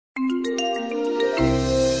Keyon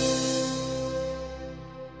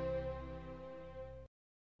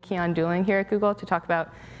Dooling here at Google to talk about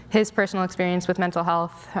his personal experience with mental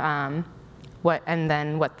health, and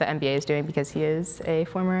then what the NBA is doing because he is a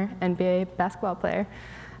former NBA basketball player.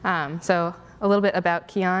 So a little bit about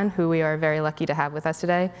Keyon, who we are very lucky to have with us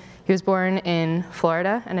today. He was born in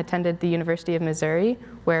Florida and attended the University of Missouri,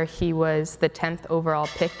 where he was the 10th overall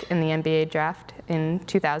pick in the NBA draft in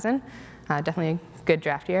 2000. Definitely a good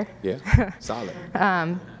draft year. Yeah, solid.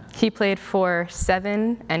 He played for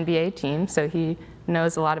 7 NBA teams, so he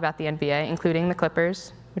knows a lot about the NBA, including the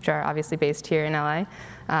Clippers, which are obviously based here in LA,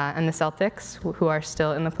 and the Celtics, who are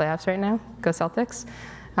still in the playoffs right now. Go Celtics.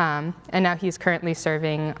 And now he's currently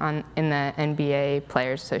serving in the NBA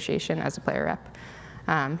Players Association as a player rep.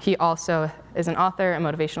 He also is an author, a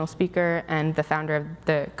motivational speaker, and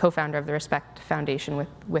the co-founder of the Respect Foundation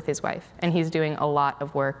with his wife. And he's doing a lot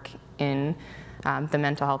of work in the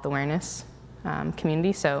mental health awareness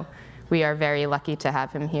community. So we are very lucky to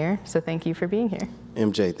have him here. So thank you for being here.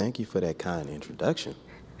 MJ, thank you for that kind introduction.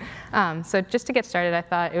 So just to get started, I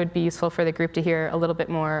thought it would be useful for the group to hear a little bit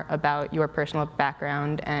more about your personal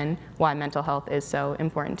background and why mental health is so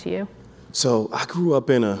important to you. So I grew up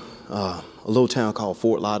in a little town called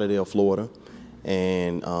Fort Lauderdale, Florida.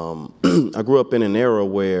 And I grew up in an era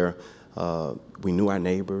where we knew our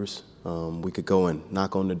neighbors. We could go and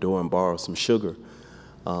knock on the door and borrow some sugar.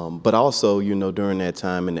 But also, during that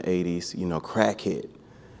time in the 80s, crack hit.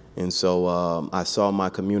 And so I saw my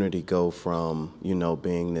community go from,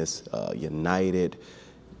 being this united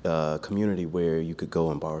community where you could go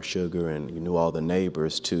and borrow sugar and you knew all the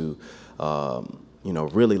neighbors to,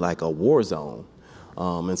 really like a war zone.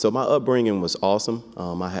 And so my upbringing was awesome.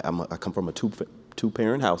 I come from a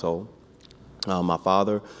two-parent household. My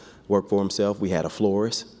father worked for himself. We had a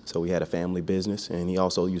florist, so we had a family business, and he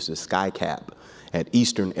also used to skycap at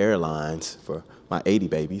Eastern Airlines for my 80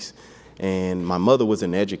 babies. And my mother was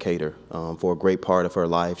an educator for a great part of her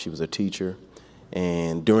life. She was a teacher.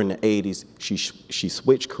 And during the 80s, she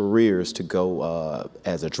switched careers to go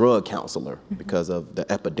as a drug counselor because of the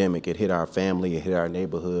epidemic. It hit our family, it hit our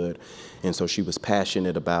neighborhood. And so she was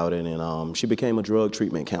passionate about it, and she became a drug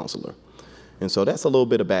treatment counselor. And so that's a little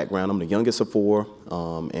bit of background. I'm the youngest of 4,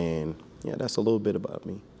 and yeah, that's a little bit about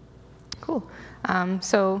me. Cool.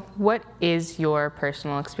 So what is your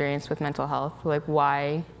personal experience with mental health? Like,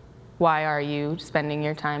 why are you spending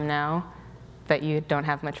your time now that you don't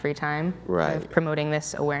have much free time promoting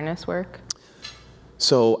this awareness work?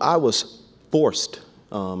 So I was forced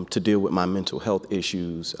to deal with my mental health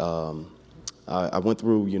issues. I went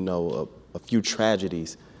through, a few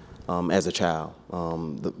tragedies as a child.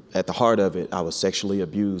 At the heart of it, I was sexually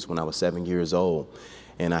abused when I was 7 years old.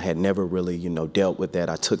 And I had never really, dealt with that.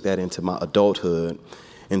 I took that into my adulthood.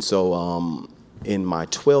 And so in my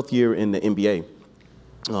 12th year in the NBA,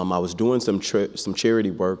 I was doing some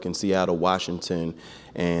charity work in Seattle, Washington,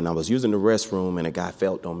 and I was using the restroom, and a guy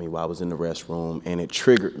felt on me while I was in the restroom, and it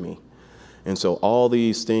triggered me. And so all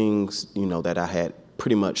these things, that I had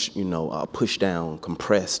pretty much, pushed down,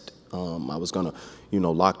 compressed, I was gonna,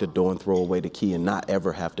 lock the door and throw away the key and not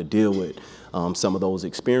ever have to deal with some of those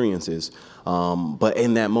experiences. But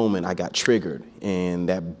in that moment, I got triggered, and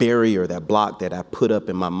that barrier, that block that I put up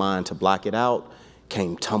in my mind to block it out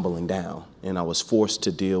came tumbling down. And I was forced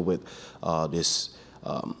to deal with this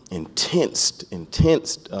intense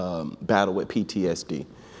battle with PTSD.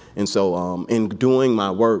 And so in doing my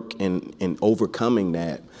work and overcoming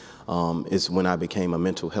that is when I became a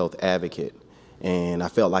mental health advocate. And I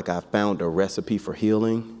felt like I found a recipe for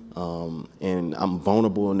healing, and I'm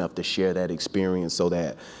vulnerable enough to share that experience so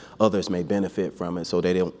that others may benefit from it, so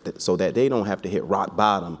that they don't have to hit rock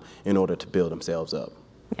bottom in order to build themselves up.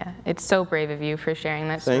 Yeah, it's so brave of you for sharing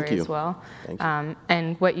that story as well. Thank you.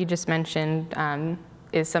 And what you just mentioned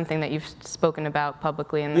is something that you've spoken about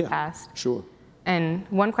publicly in the past. Sure. And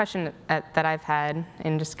one question that I've had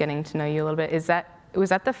in just getting to know you a little bit is was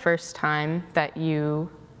that the first time that you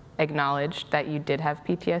acknowledged that you did have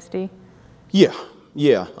PTSD? Yeah.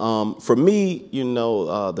 For me,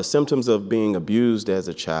 the symptoms of being abused as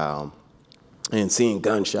a child and seeing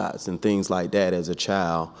gunshots and things like that as a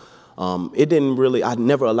child, I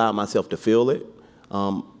never allowed myself to feel it.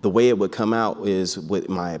 The way it would come out is with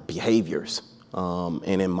my behaviors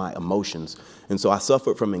and in my emotions. And so I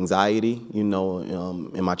suffered from anxiety,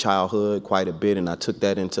 in my childhood quite a bit, and I took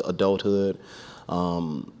that into adulthood.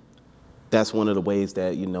 That's one of the ways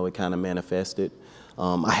that, it kind of manifested.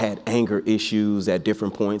 I had anger issues at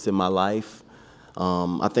different points in my life.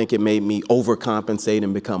 I think it made me overcompensate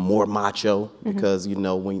and become more macho because,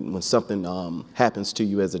 when something happens to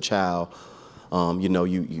you as a child,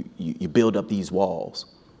 you build up these walls.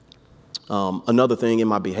 Another thing in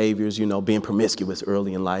my behaviors, being promiscuous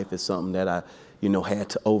early in life is something that I, had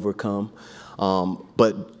to overcome.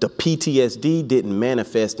 But the PTSD didn't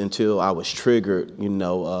manifest until I was triggered,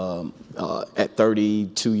 at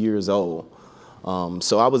 32 years old.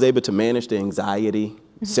 So I was able to manage the anxiety,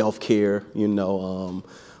 self-care,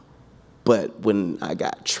 but when I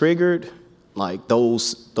got triggered, like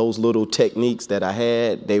those little techniques that I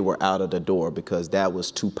had, they were out of the door because that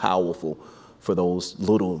was too powerful for those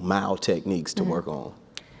little mild techniques to work on.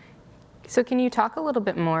 So can you talk a little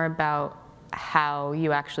bit more about how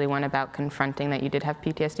you actually went about confronting that you did have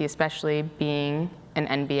PTSD, especially being an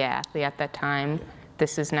NBA athlete at that time? Yeah.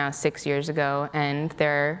 This is now 6 years ago, and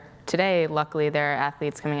today, luckily, there are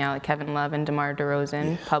athletes coming out like Kevin Love and DeMar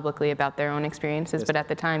DeRozan publicly about their own experiences, but at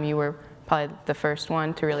the time you were probably the first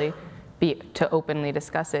one to really to openly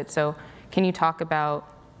discuss it. So can you talk about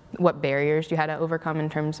what barriers you had to overcome in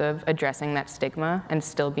terms of addressing that stigma and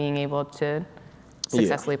still being able to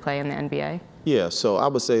successfully play in the NBA? Yeah, so I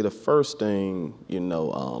would say the first thing,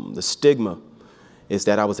 the stigma is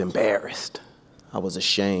that I was embarrassed. I was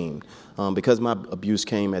ashamed because my abuse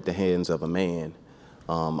came at the hands of a man.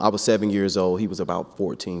 I was 7 years old. He was about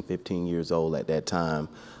 14, 15 years old at that time.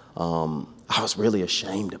 I was really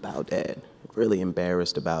ashamed about that, really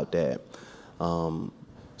embarrassed about that.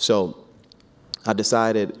 So I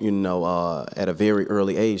decided, at a very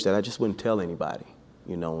early age that I just wouldn't tell anybody,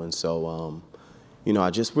 and so, I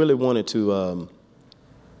just really wanted to,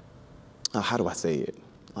 how do I say it?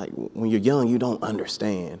 Like when you're young, you don't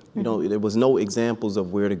understand. There was no examples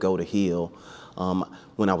of where to go to heal.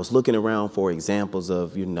 When I was looking around for examples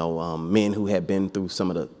of, men who had been through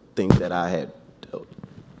some of the things that I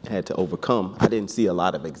had to overcome, I didn't see a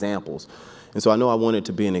lot of examples. And so I know I wanted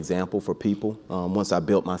to be an example for people once I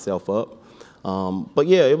built myself up. But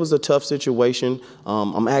yeah, it was a tough situation.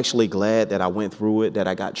 I'm actually glad that I went through it, that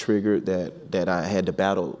I got triggered, that I had to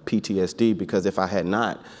battle PTSD, because if I had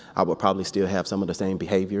not, I would probably still have some of the same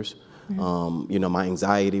behaviors. My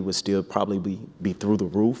anxiety would still probably be through the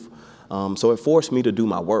roof. So it forced me to do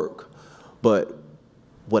my work. But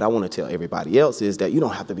what I want to tell everybody else is that you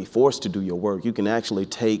don't have to be forced to do your work. You can actually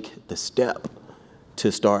take the step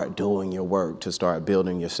to start doing your work, to start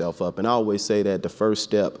building yourself up. And I always say that the first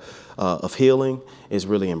step of healing is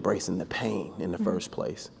really embracing the pain in the first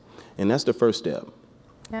place. And that's the first step.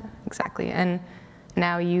 Yeah, exactly. And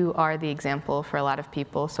now you are the example for a lot of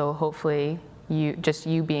people. So hopefully you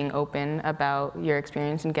being open about your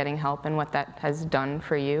experience and getting help and what that has done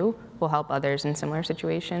for you will help others in similar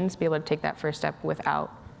situations be able to take that first step without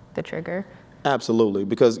the trigger. Absolutely.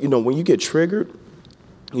 Because, when you get triggered,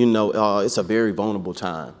 it's a very vulnerable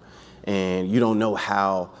time, and you don't know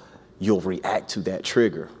how you'll react to that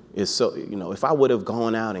trigger. It's so, if I would have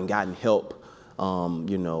gone out and gotten help,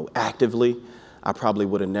 actively, I probably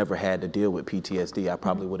would have never had to deal with PTSD. I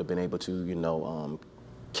probably would have been able to,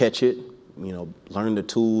 catch it, learn the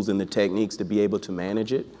tools and the techniques to be able to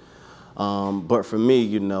manage it. But for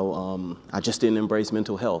me, I just didn't embrace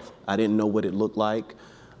mental health. I didn't know what it looked like.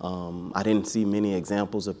 I didn't see many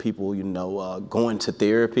examples of people, going to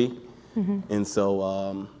therapy. And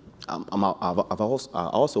so I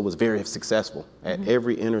also was very successful. At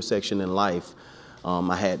every intersection in life,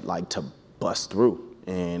 I had to bust through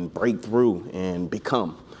and break through and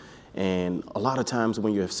become. And a lot of times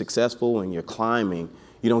when you're successful and you're climbing,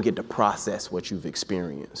 you don't get to process what you've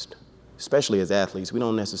experienced. Especially as athletes, we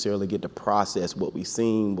don't necessarily get to process what we've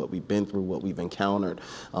seen, what we've been through, what we've encountered,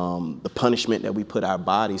 the punishment that we put our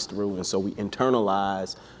bodies through. And so we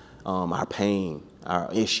internalize our pain,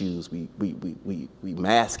 our issues, we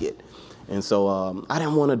mask it. And so I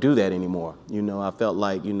didn't want to do that anymore. I felt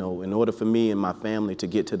like, in order for me and my family to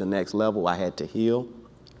get to the next level, I had to heal.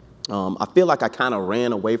 I feel like I kind of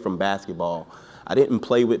ran away from basketball. I didn't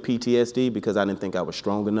play with PTSD because I didn't think I was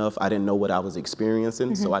strong enough. I didn't know what I was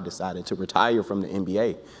experiencing, so I decided to retire from the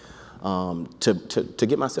NBA to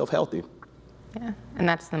get myself healthy. Yeah, and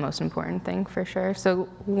that's the most important thing for sure. So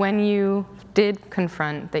when you did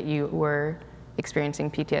confront that you were experiencing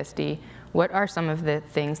PTSD, what are some of the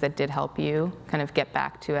things that did help you kind of get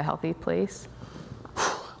back to a healthy place?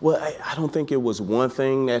 Well, I don't think it was one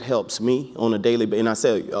thing that helps me on a daily basis. And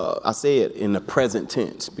I say it in the present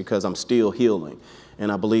tense because I'm still healing.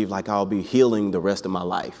 And I believe I'll be healing the rest of my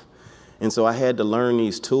life. And so I had to learn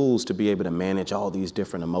these tools to be able to manage all these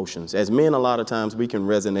different emotions. As men, a lot of times we can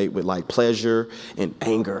resonate with pleasure and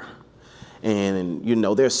anger. And,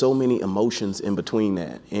 there's so many emotions in between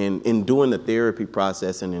that. And in doing the therapy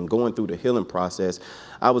process and in going through the healing process,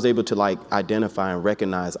 I was able to identify and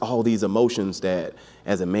recognize all these emotions that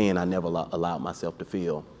as a man, I never allowed myself to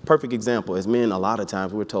feel. Perfect example, as men, a lot of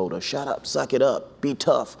times we're told to shut up, suck it up, be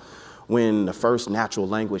tough. when the first natural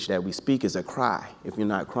language that we speak is a cry. If you're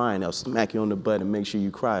not crying, they'll smack you on the butt and make sure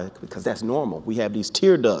you cry, because that's normal. We have these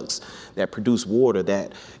tear ducts that produce water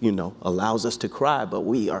that, you know, allows us to cry, but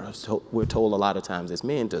we're told a lot of times as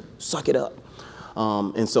men to suck it up.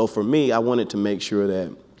 And so for me, I wanted to make sure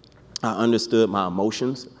that I understood my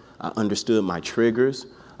emotions, I understood my triggers,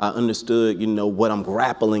 I understood, you know, what I'm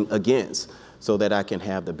grappling against, so that I can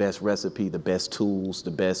have the best recipe, the best tools,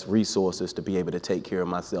 the best resources to be able to take care of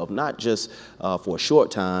myself, not just for a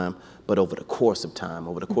short time, but over the course of time,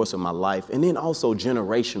 over the course of my life, and then also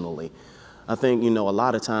generationally. I think, you know, a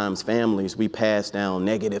lot of times families, we pass down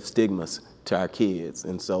negative stigmas to our kids.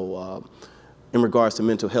 And so in regards to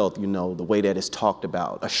mental health, you know, the way that it's talked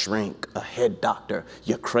about, a shrink, a head doctor,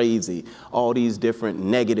 you're crazy, all these different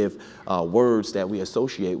negative words that we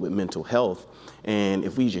associate with mental health. And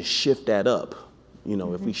if we just shift that up, you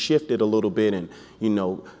know, if we shift it a little bit and, you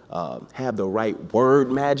know, have the right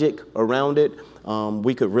word magic around it,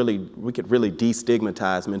 we could really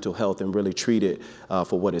destigmatize mental health and really treat it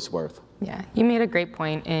for what it's worth. Yeah, you made a great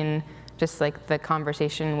point in just like the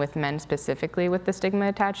conversation with men specifically with the stigma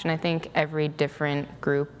attached. And I think every different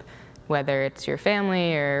group, whether it's your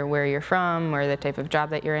family or where you're from or the type of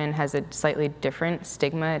job that you're in, has a slightly different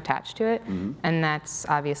stigma attached to it. And that's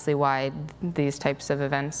obviously why these types of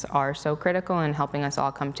events are so critical in helping us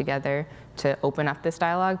all come together to open up this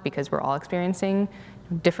dialogue, because we're all experiencing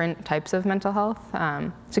different types of mental health.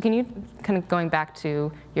 So can you, kind of going back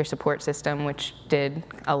to your support system, which did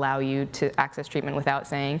allow you to access treatment without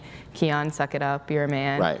saying, Keyon, suck it up, you're a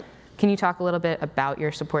man. Right. Can you talk a little bit about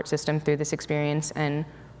your support system through this experience and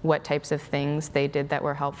what types of things they did that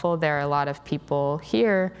were helpful? There are a lot of people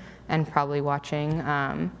here and probably watching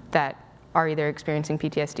that are either experiencing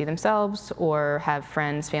PTSD themselves or have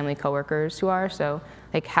friends, family, coworkers who are. So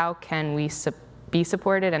like, how can we be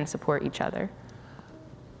supported and support each other?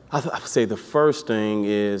 I would say the first thing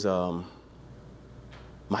is my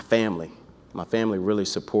family. My family really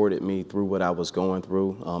supported me through what I was going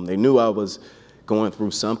through. They knew I was going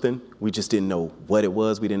through something. We just didn't know what it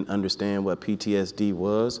was. We didn't understand what PTSD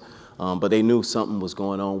was, but they knew something was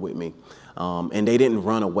going on with me. And they didn't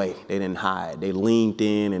run away. They didn't hide. They leaned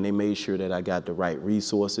in and they made sure that I got the right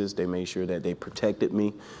resources. They made sure that they protected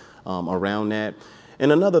me around that.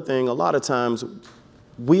 And another thing, a lot of times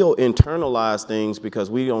we'll internalize things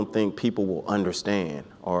because we don't think people will understand,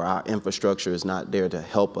 or our infrastructure is not there to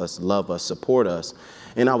help us, love us, support us.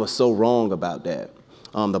 And I was so wrong about that.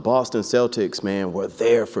 The Boston Celtics, man, were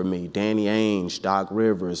there for me. Danny Ainge, Doc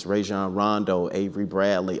Rivers, Rajon Rondo, Avery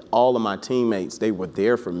Bradley, all of my teammates, they were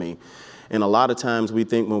there for me. And a lot of times we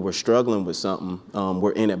think when we're struggling with something,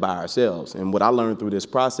 we're in it by ourselves. And what I learned through this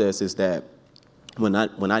process is that when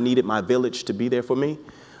I needed my village to be there for me,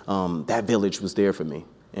 that village was there for me.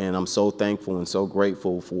 And I'm so thankful and so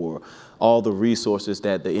grateful for all the resources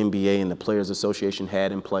that the NBA and the Players Association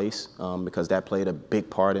had in place, because that played a big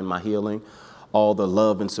part in my healing. All the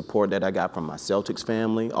love and support that I got from my Celtics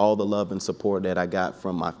family, all the love and support that I got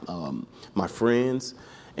from my friends.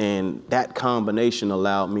 And that combination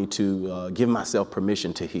allowed me to give myself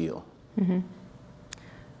permission to heal.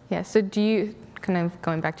 Yeah, so do you, kind of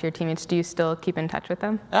going back to your teammates, do you still keep in touch with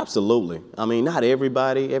them? Absolutely. I mean, not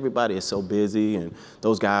everybody. Everybody is so busy, and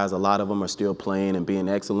those guys, a lot of them are still playing and being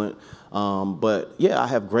excellent. But yeah, I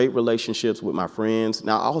have great relationships with my friends.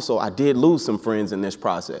 Now, also, I did lose some friends in this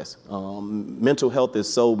process. Mental health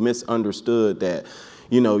is so misunderstood that,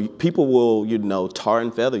 you know, people will, you know, tar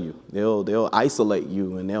and feather you. They'll isolate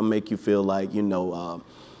you, and they'll make you feel like, you know,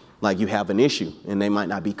 like you have an issue, and they might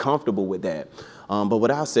not be comfortable with that. But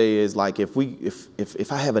what I'll say is, like,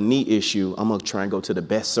 if I have a knee issue, I'm gonna try and go to the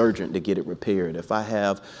best surgeon to get it repaired. If I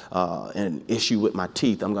have an issue with my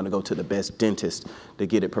teeth, I'm gonna go to the best dentist to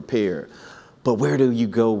get it prepared. But where do you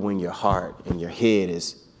go when your heart and your head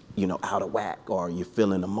is, you know, out of whack, or you're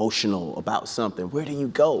feeling emotional about something? Where do you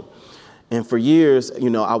go? And for years, you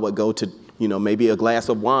know, I would go to, you know, maybe a glass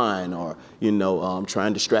of wine, or, you know, try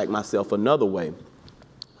and distract myself another way.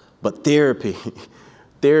 But therapy.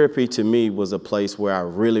 Therapy to me was a place where I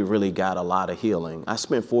really, really got a lot of healing. I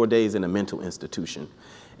spent 4 days in a mental institution.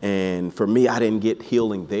 And for me, I didn't get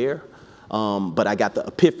healing there, but I got the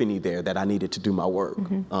epiphany there that I needed to do my work.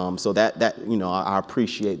 So that you know, I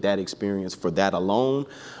appreciate that experience for that alone.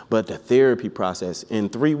 But the therapy process, in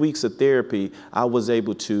 3 weeks of therapy, I was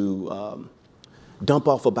able to dump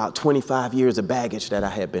off about 25 years of baggage that I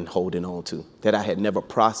had been holding on to, that I had never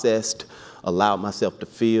processed, allowed myself to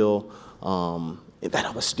feel, that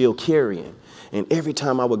I was still carrying. And every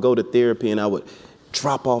time I would go to therapy and I would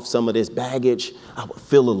drop off some of this baggage, I would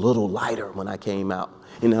feel a little lighter when I came out.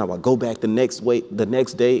 and then I would go back the next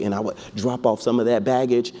day, and I would drop off some of that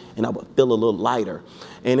baggage, and I would feel a little lighter.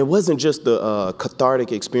 And it wasn't just the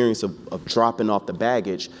cathartic experience of dropping off the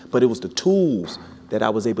baggage, but it was the tools that I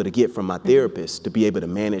was able to get from my therapist to be able to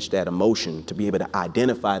manage that emotion, to be able to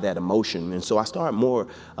identify that emotion. And so I started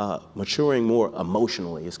maturing more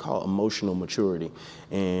emotionally. It's called emotional maturity.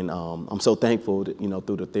 And I'm so thankful that,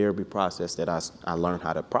 through the therapy process that I learned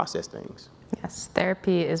how to process things. Yes,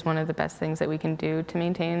 therapy is one of the best things that we can do to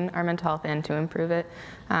maintain our mental health and to improve it.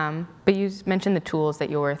 But you mentioned the tools that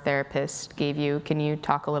your therapist gave you. Can you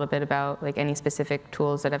talk a little bit about any specific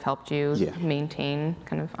tools that have helped you maintain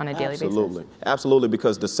kind of on a daily basis? Absolutely,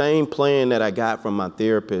 because the same plan that I got from my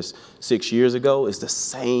therapist 6 years ago is the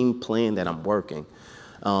same plan that I'm working,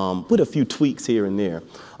 with a few tweaks here and there.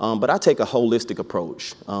 But I take a holistic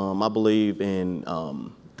approach. I believe in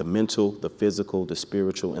the mental, the physical, the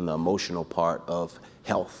spiritual, and the emotional part of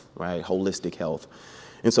health, right? Holistic health.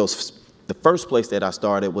 And so the first place that I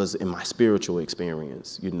started was in my spiritual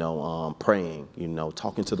experience, praying,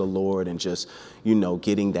 talking to the Lord and just,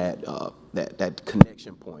 getting that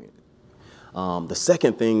connection point. The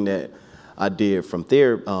second thing that I did from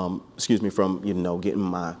there, getting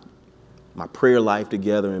my prayer life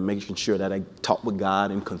together and making sure that I talked with God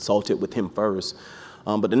and consulted with Him first.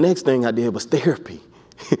 But the next thing I did was therapy.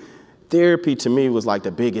 Therapy to me was like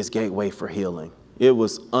the biggest gateway for healing. It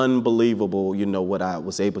was unbelievable, what I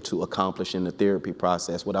was able to accomplish in the therapy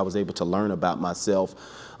process, what I was able to learn about myself,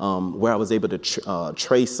 where I was able to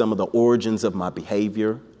trace some of the origins of my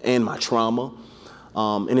behavior and my trauma.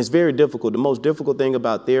 And it's very difficult. The most difficult thing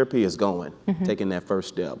about therapy is taking that first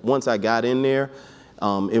step. Once I got in there,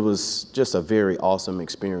 it was just a very awesome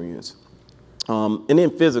experience. And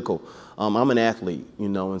then physical. I'm an athlete,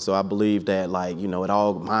 and so I believe that it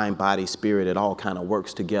all, mind, body, spirit, it all kind of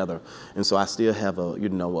works together. And so I still have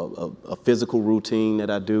a physical routine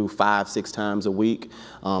that I do 5-6 times a week.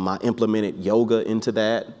 I implemented yoga into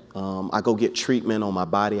that. I go get treatment on my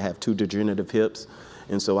body. I have 2 degenerative hips.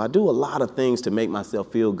 And so I do a lot of things to make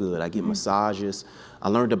myself feel good. I get massages. I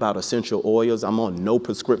learned about essential oils. I'm on no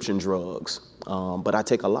prescription drugs. But I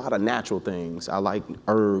take a lot of natural things. I like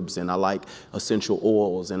herbs, and I like essential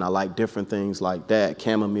oils, and I like different things like that,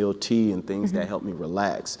 chamomile tea and things that help me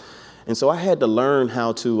relax. And so I had to learn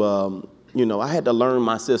how to, I had to learn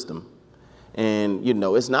my system. And,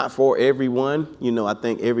 it's not for everyone. I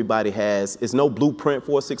think everybody it's no blueprint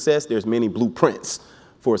for success. There's many blueprints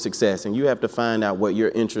for success. And you have to find out what your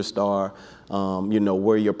interests are,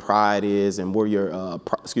 where your pride is, and where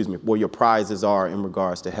your prizes are in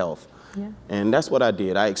regards to health. Yeah. And that's what I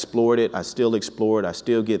did. I explored it. I still explore it. I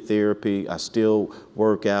still get therapy. I still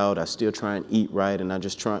work out. I still try and eat right. And I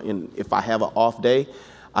just try, and if I have an off day,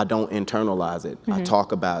 I don't internalize it. I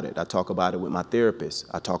talk about it. I talk about it with my therapist.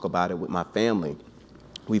 I talk about it with my family.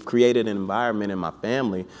 We've created an environment in my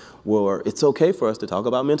family where it's okay for us to talk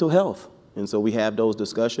about mental health. And so we have those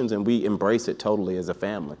discussions, and we embrace it totally as a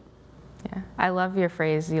family. Yeah, I love your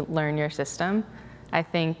phrase, you learn your system. I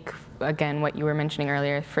think, again, what you were mentioning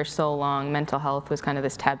earlier, for so long, mental health was kind of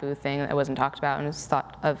this taboo thing that wasn't talked about and was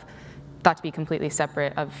thought to be completely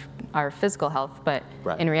separate of our physical health. But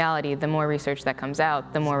in reality, the more research that comes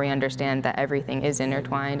out, the more we understand that everything is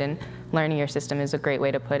intertwined, and learning your system is a great way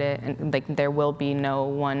to put it. And there will be no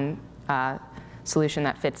one solution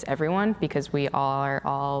that fits everyone, because we are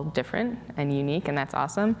all different and unique, and that's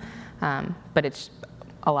awesome. But it's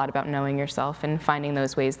a lot about knowing yourself and finding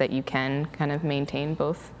those ways that you can kind of maintain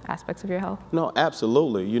both aspects of your health. No,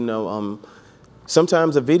 absolutely.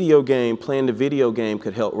 Sometimes playing the video game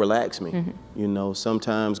could help relax me.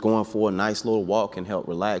 Sometimes going for a nice little walk can help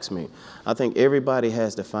relax me. I think everybody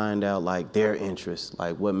has to find out their interests,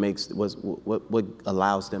 what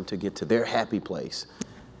allows them to get to their happy place,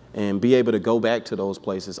 and be able to go back to those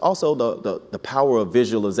places. Also, the power of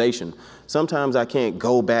visualization. Sometimes I can't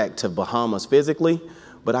go back to Bahamas physically,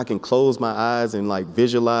 but I can close my eyes and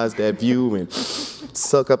visualize that view and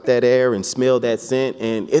suck up that air and smell that scent,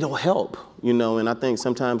 and it'll help, and I think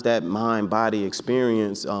sometimes that mind-body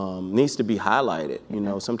experience needs to be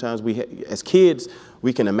highlighted. Sometimes as kids,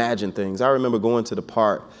 we can imagine things. I remember going to the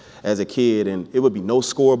park as a kid, and it would be no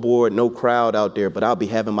scoreboard, no crowd out there, but I'll be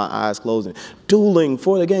having my eyes closed and Dooling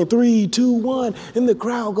for the game, 3, 2, 1, and the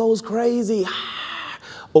crowd goes crazy.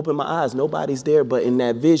 Open my eyes, nobody's there, but in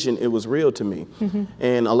that vision, it was real to me.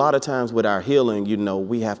 And a lot of times with our healing,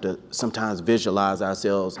 we have to sometimes visualize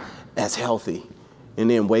ourselves as healthy, and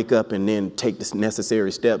then wake up and then take the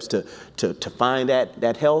necessary steps to find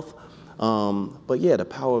that health. But yeah, the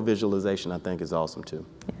power of visualization, I think, is awesome too.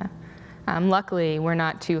 Yeah. Luckily, we're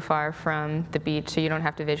not too far from the beach, so you don't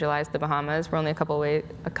have to visualize the Bahamas. We're only a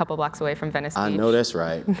couple blocks away from Venice Beach. I know that's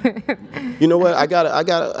right. You know what? I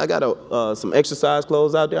got some exercise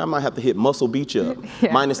clothes out there. I might have to hit Muscle Beach up,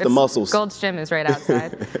 Yeah, minus the muscles. Gold's Gym is right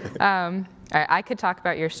outside. I could talk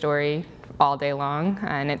about your story all day long,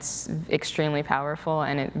 and it's extremely powerful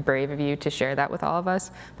and it's brave of you to share that with all of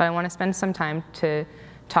us. But I want to spend some time to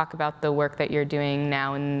talk about the work that you're doing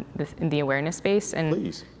now in the awareness space. And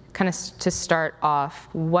Please. Kind of to start off,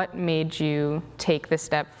 what made you take the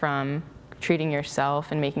step from treating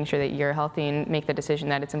yourself and making sure that you're healthy and make the decision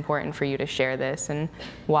that it's important for you to share this, and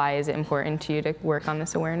why is it important to you to work on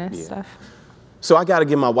this awareness stuff? So I got to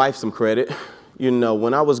give my wife some credit. You know,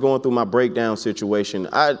 when I was going through my breakdown situation,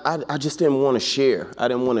 I just didn't want to share. I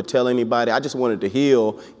didn't want to tell anybody. I just wanted to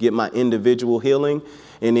heal, get my individual healing,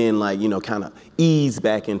 and then kind of ease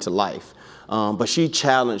back into life. But she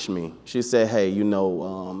challenged me. She said, hey,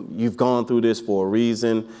 you've gone through this for a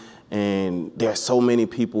reason, and there are so many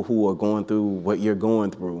people who are going through what you're going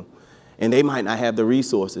through. And they might not have the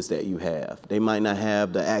resources that you have. They might not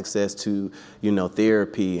have the access to,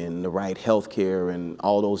 therapy and the right health care and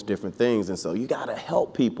all those different things. And so you got to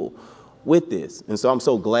help people with this. And so I'm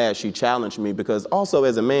so glad she challenged me, because also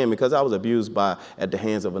as a man, because I was abused at the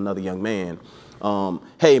hands of another young man,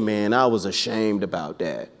 hey man, I was ashamed about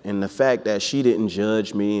that. And the fact that she didn't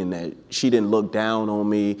judge me and that she didn't look down on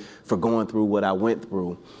me for going through what I went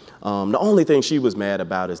through. The only thing she was mad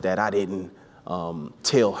about is that I didn't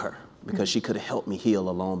tell her, because she could have helped me heal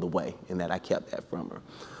along the way, and that I kept that from her.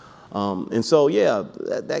 And so, yeah,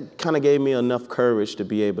 that kind of gave me enough courage to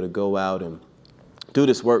be able to go out and do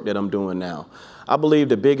this work that I'm doing now. I believe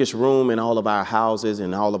the biggest room in all of our houses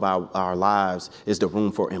and all of our lives is the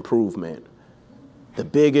room for improvement. The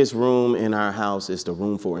biggest room in our house is the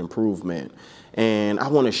room for improvement. And I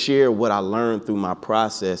want to share what I learned through my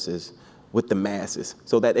processes with the masses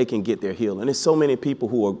so that they can get their healing. There's so many people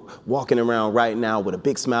who are walking around right now with a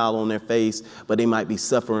big smile on their face, but they might be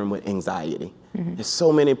suffering with anxiety. Mm-hmm. There's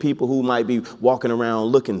so many people who might be walking around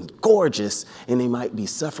looking gorgeous, and they might be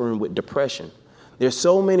suffering with depression. There's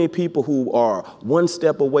so many people who are one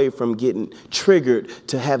step away from getting triggered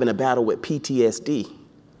to having a battle with PTSD,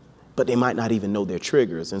 but they might not even know their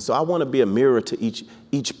triggers. And so I want to be a mirror to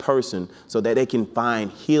each person so that they can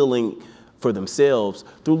find healing for themselves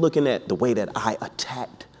through looking at the way that I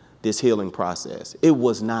attacked this healing process. It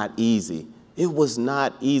was not easy. It was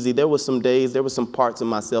not easy. There were some days, there were some parts of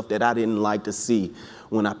myself that I didn't like to see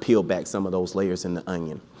when I peeled back some of those layers in the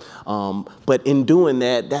onion. But in doing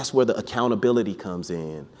that, that's where the accountability comes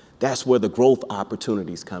in. That's where the growth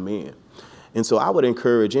opportunities come in. And so I would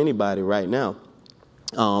encourage anybody right now,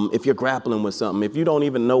 if you're grappling with something, if you don't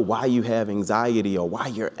even know why you have anxiety or why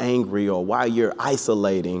you're angry or why you're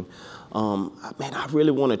isolating, man, I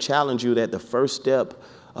really want to challenge you that the first step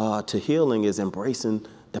to healing is embracing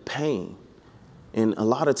the pain. And a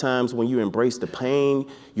lot of times when you embrace the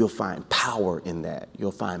pain, you'll find power in that.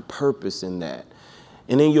 You'll find purpose in that.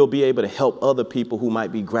 And then you'll be able to help other people who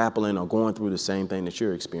might be grappling or going through the same thing that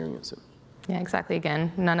you're experiencing. Yeah, exactly.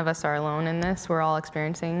 Again, none of us are alone in this. We're all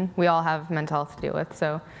we all have mental health to deal with.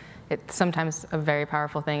 So it's sometimes a very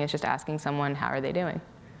powerful thing is just asking someone, how are they doing?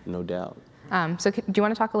 No doubt. So do you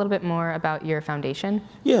want to talk a little bit more about your foundation?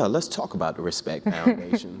 Yeah, let's talk about the Respect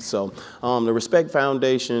Foundation. So the Respect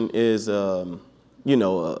Foundation is, a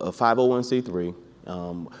 501c3.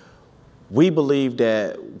 We believe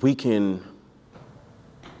that we can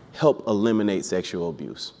help eliminate sexual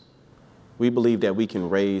abuse. We believe that we can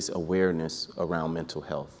raise awareness around mental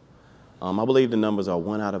health. I believe the numbers are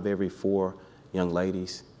 1 out of every 4 young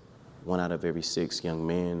ladies, 1 out of every 6 young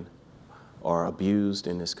men are abused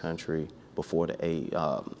in this country before the age,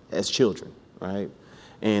 as children, right?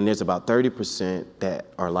 And there's about 30% that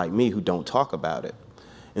are like me who don't talk about it.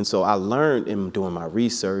 And so I learned in doing my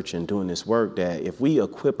research and doing this work that if we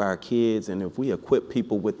equip our kids and if we equip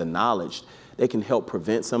people with the knowledge, they can help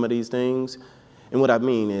prevent some of these things. And what I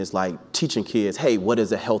mean is like teaching kids, hey, what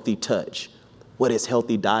is a healthy touch? What is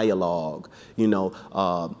healthy dialogue?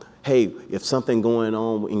 Hey, if something going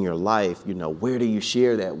on in your life, where do you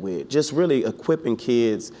share that with? Just really equipping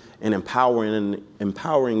kids and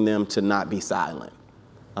empowering them to not be silent.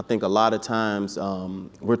 I think a lot of times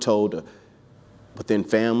we're told within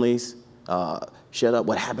families, shut up,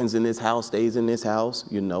 what happens in this house stays in this house.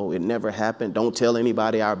 It never happened. Don't tell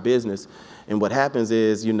anybody our business. And what happens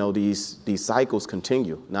is, these cycles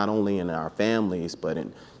continue, not only in our families, but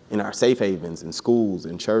in our safe havens, in schools,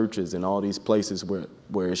 in churches, and all these places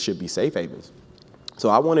where it should be safe havens. So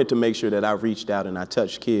I wanted to make sure that I reached out and I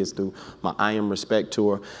touched kids through my I Am Respect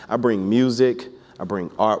tour. I bring music, I bring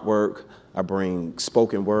artwork, I bring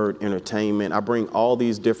spoken word entertainment. I bring all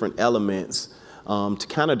these different elements to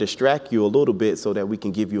kind of distract you a little bit so that we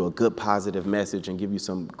can give you a good positive message and give you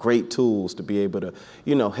some great tools to be able to,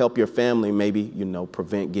 help your family maybe,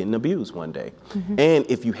 prevent getting abused one day. And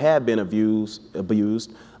if you have been abused,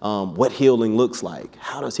 what healing looks like.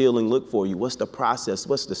 How does healing look for you? What's the process?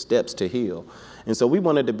 What's the steps to heal? And so we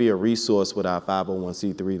wanted to be a resource with our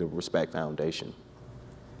 501c3, the Respect Foundation.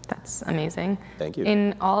 That's amazing. Thank you.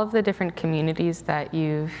 In all of the different communities that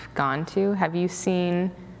you've gone to, have you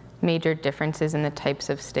seen major differences in the types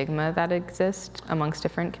of stigma that exist amongst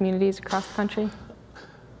different communities across the country?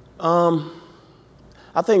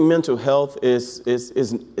 I think mental health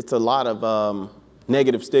it's a lot of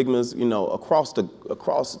negative stigmas,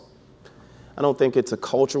 across. I don't think it's a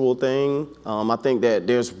cultural thing. I think that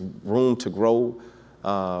there's room to grow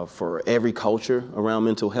for every culture around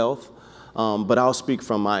mental health. But I'll speak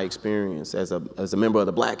from my experience as a member of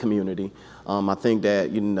the Black community. I think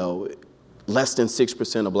that less than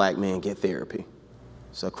 6% of Black men get therapy.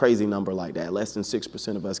 It's a crazy number like that. Less than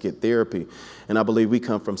 6% of us get therapy. And I believe we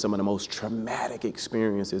come from some of the most traumatic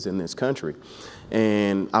experiences in this country.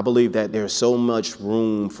 And I believe that there's so much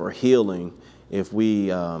room for healing if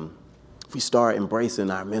we start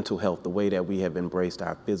embracing our mental health the way that we have embraced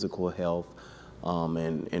our physical health.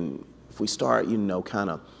 And if we start, kind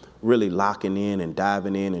of really locking in and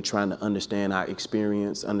diving in and trying to understand our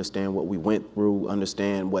experience, understand what we went through,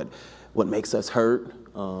 understand what makes us hurt.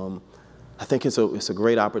 I think it's a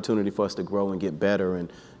great opportunity for us to grow and get better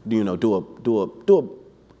and do a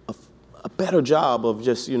better job of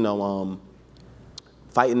just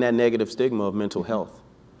fighting that negative stigma of mental health.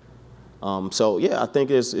 So yeah, I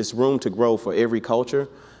think it's room to grow for every culture,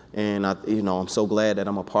 and I'm so glad that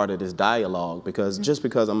I'm a part of this dialogue, because just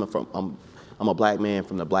because I'm a Black man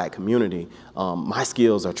from the Black community, my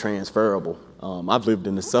skills are transferable. I've lived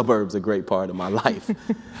in the suburbs a great part of my life.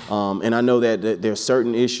 And I know that there's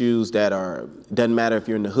certain issues that doesn't matter if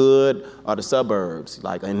you're in the hood or the suburbs.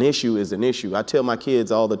 Like, an issue is an issue. I tell my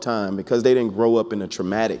kids all the time, because they didn't grow up in a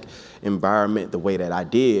traumatic environment the way that I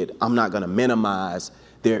did, I'm not gonna minimize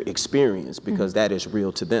their experience, because that is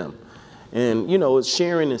real to them. And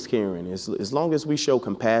sharing is caring. As long as we show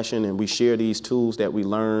compassion and we share these tools that we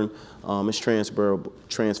learn, it's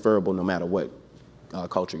transferable no matter what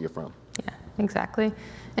culture you're from. Yeah, exactly.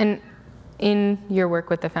 And in your work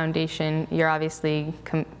with the foundation, you're obviously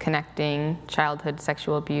connecting childhood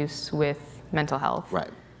sexual abuse with mental health.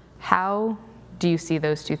 Right. How do you see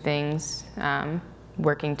those two things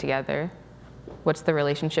working together? What's the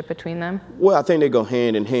relationship between them? Well, I think they go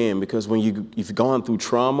hand in hand, because when you've gone through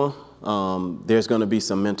trauma, there's going to be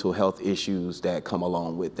some mental health issues that come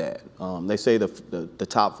along with that. They say the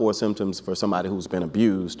top 4 symptoms for somebody who's been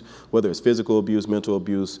abused, whether it's physical abuse, mental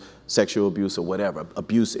abuse, sexual abuse, or whatever,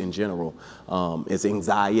 abuse in general, is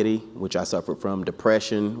anxiety, which I suffered from,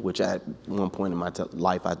 depression, which at one point in my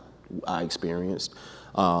life I experienced,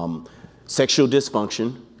 sexual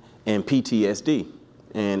dysfunction, and PTSD.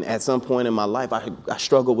 And at some point in my life, I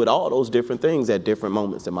struggled with all those different things at different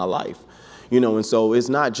moments in my life. And so it's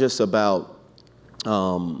not just about,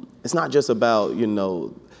 the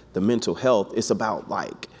mental health. It's about,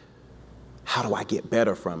 like, how do I get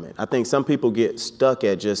better from it? I think some people get stuck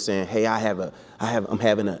at just saying, hey, I'm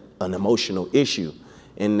having an emotional issue,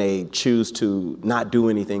 and they choose to not do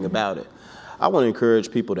anything about it. I want to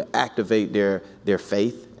encourage people to activate their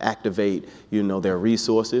faith, activate, their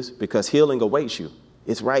resources, because healing awaits you.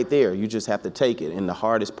 It's right there. You just have to take it. And the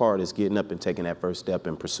hardest part is getting up and taking that first step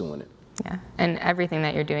and pursuing it. Yeah, and everything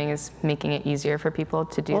that you're doing is making it easier for people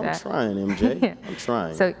to do that. I'm trying, MJ. Yeah. I'm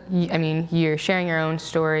trying. So, I mean, you're sharing your own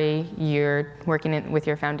story, you're working with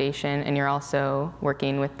your foundation, and you're also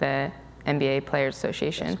working with the NBA Players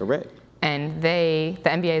Association. That's correct. And the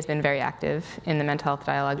NBA has been very active in the mental health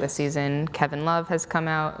dialogue this season. Kevin Love has come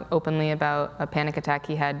out openly about a panic attack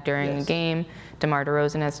he had during a game. DeMar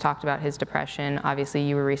DeRozan has talked about his depression. Obviously,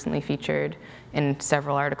 you were recently featured in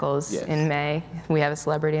several articles in May. We have a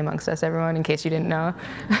celebrity amongst us, everyone, in case you didn't know.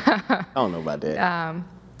 I don't know about that.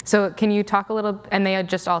 So can you talk a little, and they had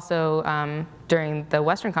just also, during the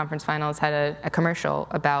Western Conference Finals, had a commercial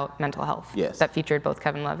about mental health that featured both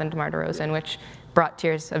Kevin Love and DeMar DeRozan, which brought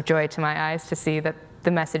tears of joy to my eyes to see that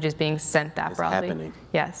the message is being sent that broadly. It's happening.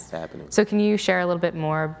 Yes. It's happening. So can you share a little bit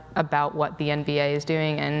more about what the NBA is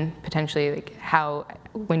doing, and potentially, like, how,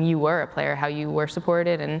 when you were a player, how you were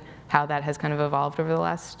supported and how that has kind of evolved over the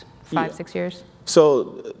last 5-6 years?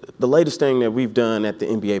 So the latest thing that we've done at the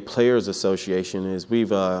NBA Players Association is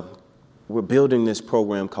we're building this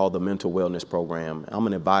program called the Mental Wellness Program. I'm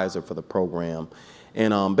an advisor for the program.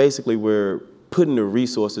 And basically we're putting the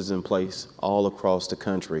resources in place all across the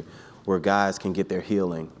country where guys can get their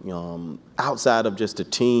healing outside of just a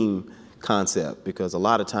team concept, because a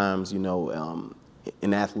lot of times,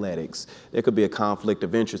 in athletics, there could be a conflict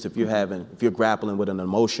of interest. If you're grappling with an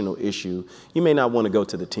emotional issue, you may not want to go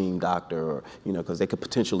to the team doctor, or because they could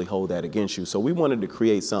potentially hold that against you. So we wanted to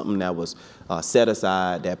create something that was set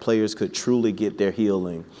aside, that players could truly get their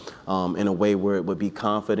healing in a way where it would be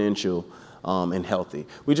confidential and healthy.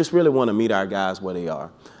 We just really want to meet our guys where they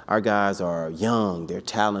are. Our guys are young, they're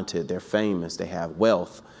talented, they're famous, they have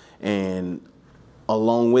wealth, and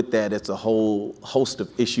along with that, it's a whole host of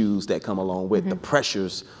issues that come along with the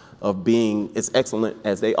pressures of being as excellent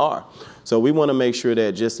as they are. So we want to make sure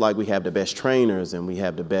that just like we have the best trainers and we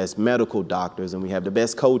have the best medical doctors and we have the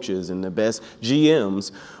best coaches and the best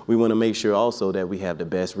GMs, we want to make sure also that we have the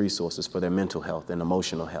best resources for their mental health and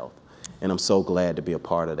emotional health. And I'm so glad to be a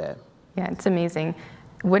part of that. Yeah, it's amazing.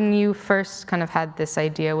 When you first kind of had this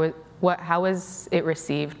idea, how was it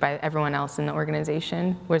received by everyone else in the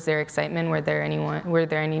organization? Was there excitement? Were there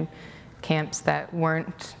any camps that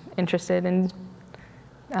weren't interested in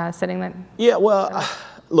setting that? Yeah, well,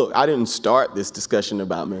 look, I didn't start this discussion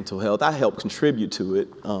about mental health. I helped contribute to it,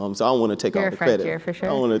 so I don't want to take all the credit. You're a frontier, for sure.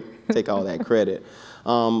 I don't want to take all that credit.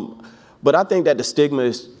 But I think that the stigma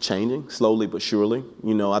is changing slowly but surely.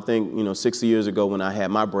 I think 6 years ago when I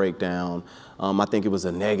had my breakdown, I think it was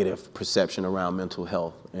a negative perception around mental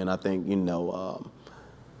health, and I think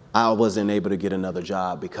I wasn't able to get another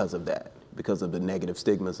job because of that, because of the negative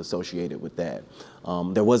stigmas associated with that.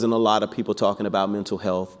 There wasn't a lot of people talking about mental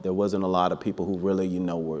health. There wasn't a lot of people who really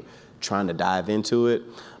were trying to dive into it.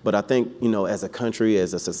 But I think as a country,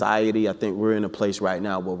 as a society, I think we're in a place right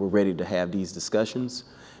now where we're ready to have these discussions.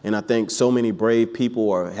 And I think so many brave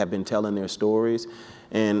people have been telling their stories.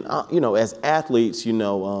 And, as athletes,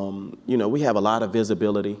 we have a lot of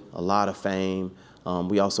visibility, a lot of fame.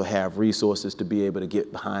 We also have resources to be able to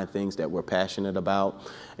get behind things that we're passionate about.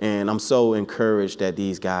 And I'm so encouraged that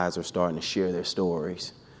these guys are starting to share their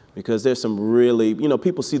stories, because there's some really,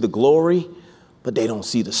 people see the glory, but they don't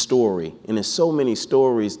see the story. And there's so many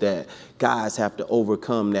stories that guys have to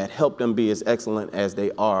overcome that help them be as excellent as they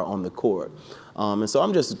are on the court. And so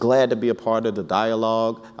I'm just glad to be a part of the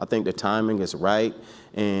dialogue. I think the timing is right.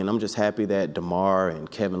 And I'm just happy that DeMar and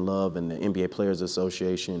Kevin Love and the NBA Players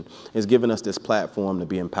Association is giving us this platform to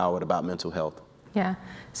be empowered about mental health. Yeah.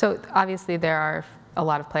 So obviously there are a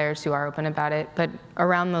lot of players who are open about it, but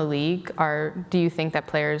around the league, do you think that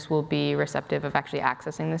players will be receptive of actually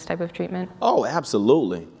accessing this type of treatment? Oh,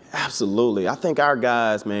 absolutely. Absolutely. I think our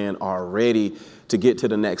guys, man, are ready to get to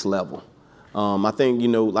the next level. I think,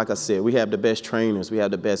 like I said, we have the best trainers, we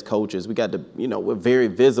have the best coaches, we got we're very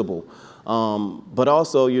visible. But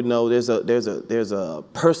also, there's a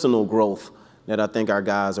personal growth that I think our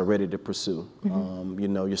guys are ready to pursue.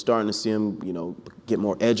 You're starting to see them, get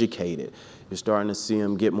more educated. You're starting to see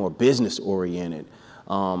them get more business oriented.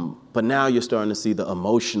 But now you're starting to see the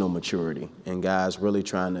emotional maturity and guys really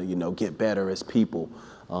trying to, get better as people,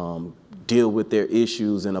 deal with their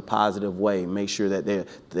issues in a positive way, make sure that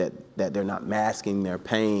they're not masking their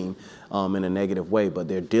pain in a negative way, but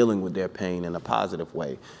they're dealing with their pain in a positive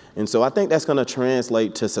way. And so I think that's going to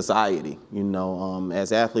translate to society.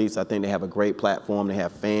 As athletes, I think they have a great platform. They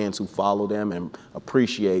have fans who follow them and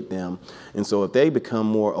appreciate them. And so if they become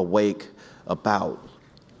more awake about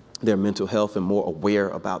their mental health and more aware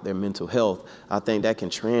about their mental health, I think that can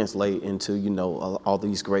translate into, all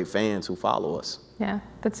these great fans who follow us. Yeah,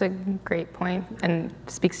 that's a great point, and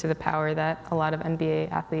speaks to the power that a lot of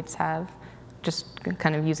NBA athletes have, just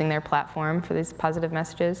kind of using their platform for these positive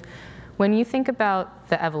messages. When you think about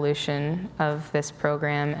the evolution of this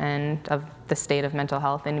program and of the state of mental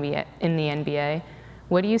health in the NBA,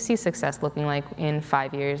 what do you see success looking like in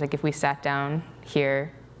 5 years? Like if we sat down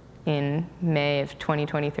here in May of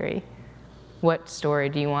 2023, what story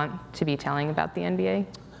do you want to be telling about the NBA?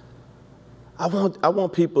 I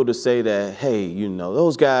want people to say that, hey,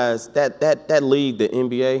 those guys, that league, the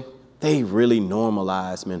NBA, they really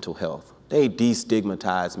normalized mental health. They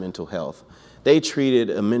destigmatized mental health. They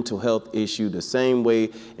treated a mental health issue the same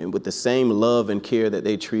way and with the same love and care that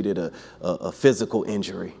they treated a physical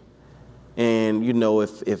injury. And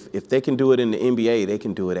if they can do it in the NBA, they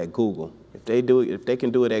can do it at Google. If they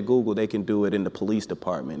can do it at Google, they can do it in the police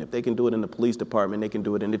department. If they can do it in the police department, they can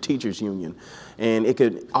do it in the teachers union. And it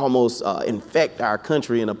could almost infect our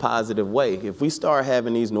country in a positive way. If we start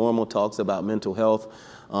having these normal talks about mental health,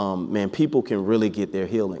 man, people can really get their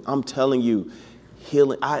healing. I'm telling you,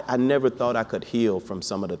 healing, I never thought I could heal from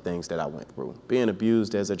some of the things that I went through. Being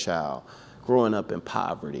abused as a child, growing up in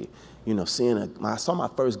poverty, I saw my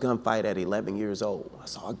first gunfight at 11 years old. I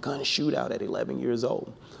saw a gun shootout at 11 years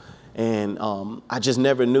old. And I just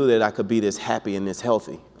never knew that I could be this happy and this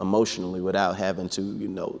healthy emotionally without having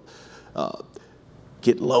to,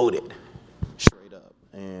 get loaded straight up.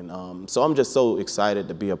 And so I'm just so excited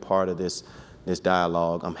to be a part of this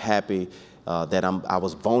dialogue. I'm happy that I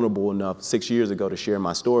was vulnerable enough 6 years ago to share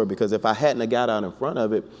my story, because if I hadn't have got out in front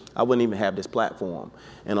of it, I wouldn't even have this platform.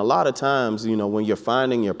 And a lot of times, when you're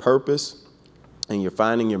finding your purpose and you're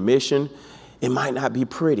finding your mission, it might not be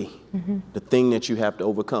pretty, the thing that you have to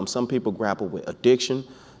overcome. Some people grapple with addiction.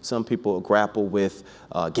 Some people grapple with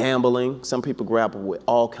gambling. Some people grapple with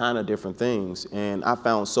all kind of different things. And I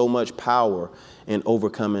found so much power in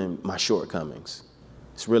overcoming my shortcomings.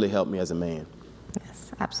 It's really helped me as a man.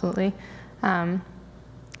 Yes, absolutely. I'm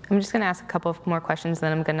just going to ask a couple of more questions,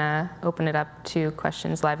 then I'm going to open it up to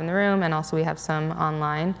questions live in the room, and also we have some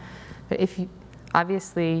online. But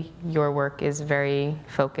obviously, your work is very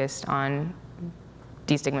focused on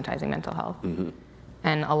destigmatizing mental health.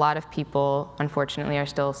 And a lot of people, unfortunately, are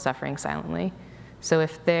still suffering silently. So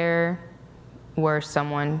if there were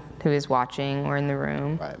someone who is watching or in the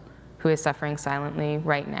room who is suffering silently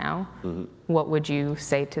right now, what would you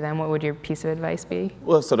say to them? What would your piece of advice be?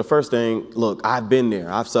 Well, so the first thing, look, I've been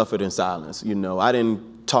there. I've suffered in silence. I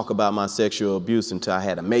didn't talk about my sexual abuse until I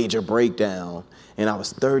had a major breakdown, and I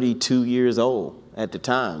was 32 years old at the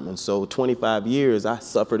time. And so 25 years, I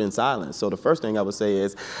suffered in silence. So the first thing I would say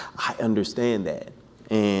is, I understand that.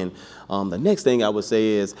 And the next thing I would say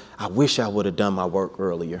is, I wish I would have done my work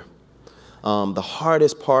earlier. The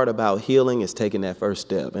hardest part about healing is taking that first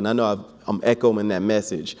step. And I know I'm echoing that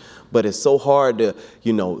message, but it's so hard to,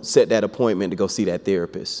 set that appointment to go see that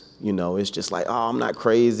therapist. It's just like, oh, I'm not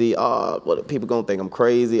crazy. Oh, what are people gonna think I'm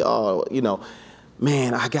crazy? Oh,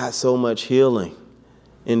 man, I got so much healing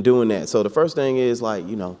in doing that. So the first thing is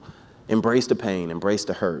embrace the pain, embrace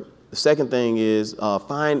the hurt. The second thing is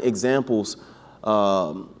find examples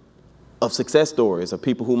of success stories of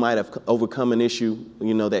people who might have overcome an issue,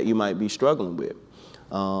 that you might be struggling with.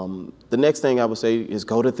 The next thing I would say is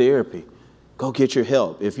go to therapy. Go get your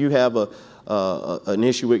help. If you have an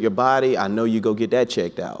issue with your body, I know you go get that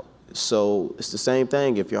checked out. So it's the same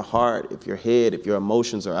thing. If your heart, if your head, if your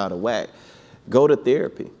emotions are out of whack, go to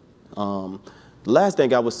therapy. The last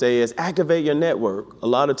thing I would say is activate your network. A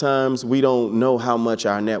lot of times we don't know how much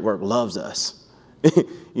our network loves us.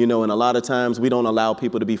 And a lot of times we don't allow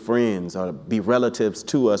people to be friends or be relatives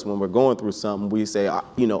to us when we're going through something. We say,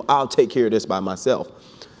 I'll take care of this by myself.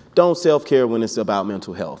 Don't self-care when it's about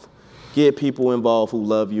mental health. Get people involved who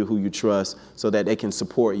love you, who you trust, so that they can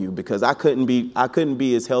support you. Because I couldn't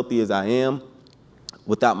be as healthy as I am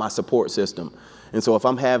without my support system. And so if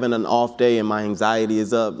I'm having an off day and my anxiety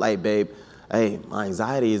is up, like, babe, hey, my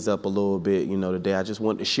anxiety is up a little bit, today. I just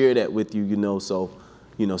want to share that with you,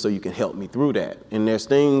 so you can help me through that. And there's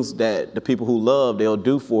things that the people who love, they'll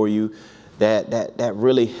do for you that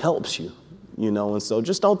really helps you, And so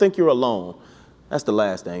just don't think you're alone. That's the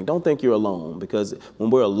last thing. Don't think you're alone, because when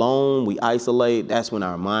we're alone, we isolate. That's when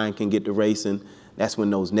our mind can get to racing. That's when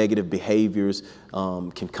those negative behaviors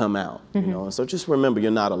can come out, And so just remember,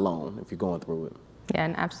 you're not alone if you're going through it. Yeah,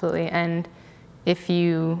 and absolutely. And if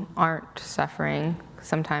you aren't suffering,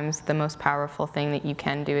 sometimes the most powerful thing that you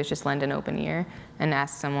can do is just lend an open ear and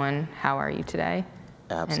ask someone, how are you today?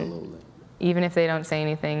 Absolutely. And even if they don't say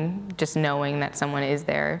anything, just knowing that someone is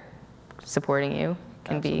there supporting you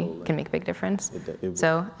can make a big difference.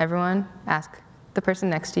 So everyone, ask the person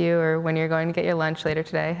next to you, or when you're going to get your lunch later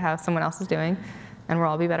today, how someone else is doing, and we'll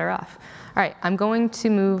all be better off. All right, I'm going to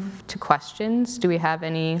move to questions. Do we have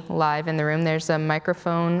any live in the room? There's a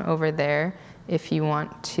microphone over there if you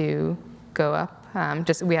want to go up.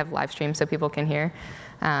 We have live stream so people can hear.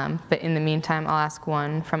 But in the meantime, I'll ask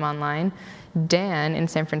one from online. Dan in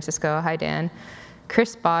San Francisco. Hi, Dan.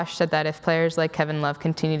 Chris Bosh said that if players like Kevin Love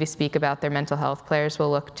continue to speak about their mental health, players will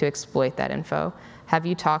look to exploit that info. Have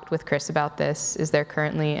you talked with Chris about this? Is there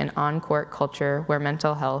currently an on-court culture where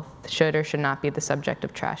mental health should or should not be the subject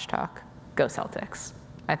of trash talk? Go Celtics.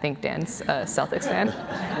 I think Dan's a Celtics fan.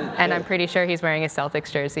 And I'm pretty sure he's wearing a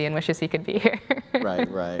Celtics jersey and wishes he could be here.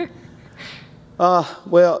 Right.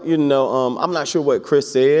 Well, I'm not sure what Chris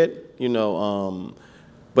said,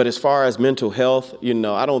 but as far as mental health,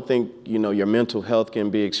 I don't think, your mental health can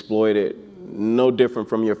be exploited no different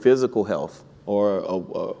from your physical health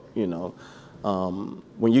or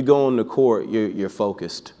when you go on the court, you're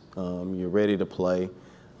focused, you're ready to play.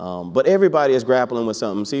 But everybody is grappling with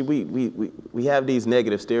something. See, we have these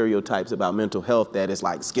negative stereotypes about mental health that it's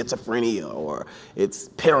like schizophrenia or it's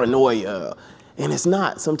paranoia. And it's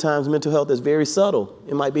not. Sometimes mental health is very subtle.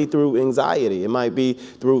 It might be through anxiety. It might be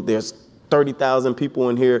through, there's 30,000 people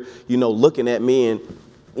in here, looking at me and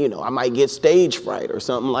you know, I might get stage fright or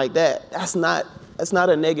something like that. That's not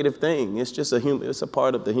a negative thing. It's just it's a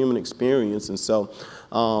part of the human experience. And so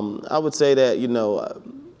I would say that, you know,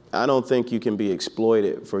 I don't think you can be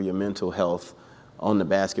exploited for your mental health on the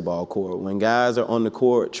basketball court. When guys are on the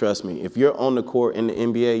court, trust me, if you're on the court in the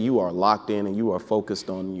NBA, you are locked in and you are focused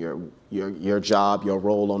on your job, your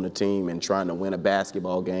role on the team, and trying to win a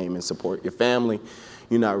basketball game and support your family.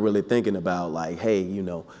 You're not really thinking about, like, hey, you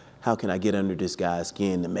know, how can I get under this guy's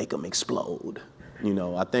skin to make him explode? You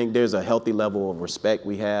know, I think there's a healthy level of respect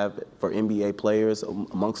we have for NBA players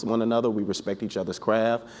amongst one another. We respect each other's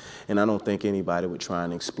craft, and I don't think anybody would try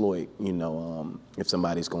and exploit, you know, if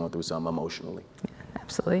somebody's going through something emotionally. Yeah,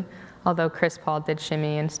 absolutely. Although Chris Paul did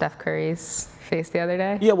shimmy in Steph Curry's face the other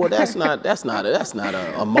day. Yeah, well, that's not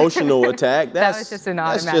an emotional attack. That was just an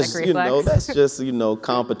automatic reflex. You know, that's just, you know,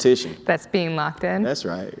 competition. That's being locked in. That's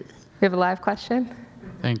right. We have a live question.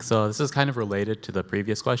 Thanks. So this is kind of related to the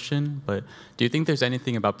previous question, but do you think there's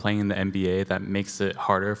anything about playing in the NBA that makes it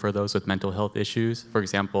harder for those with mental health issues? For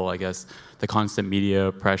example, I guess the constant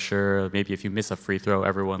media pressure, maybe if you miss a free throw,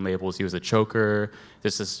 everyone labels you as a choker.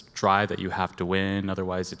 There's this drive that you have to win,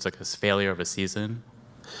 otherwise it's like a failure of a season.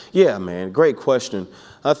 Yeah, man, great question.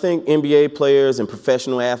 I think NBA players and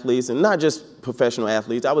professional athletes, and not just professional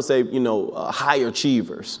athletes, I would say, you know, high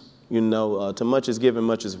achievers. You know, to much is given,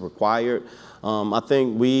 much is required. I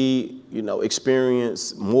think we, you know,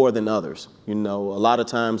 experience more than others. You know, a lot of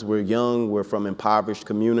times we're young, we're from impoverished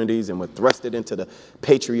communities, and we're thrusted into the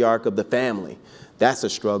patriarch of the family. That's a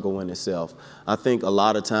struggle in itself. I think a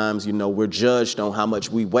lot of times, you know, we're judged on how much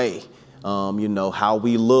we weigh, you know, how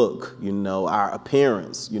we look, you know, our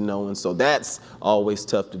appearance, you know, and so that's always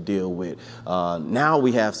tough to deal with. Now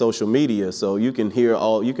we have social media, so you can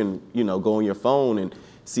you know, go on your phone and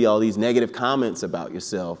see all these negative comments about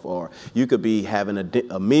yourself, or you could be having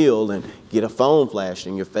a meal and get a phone flashed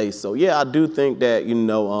in your face. So yeah, I do think that, you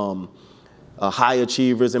know, high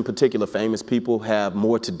achievers, in particular famous people, have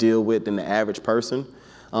more to deal with than the average person.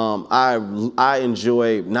 I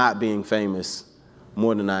enjoy not being famous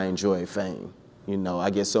more than I enjoy fame. You know,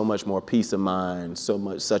 I get so much more peace of mind,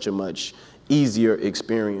 such a much easier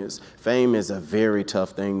experience. Fame is a very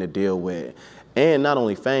tough thing to deal with. And not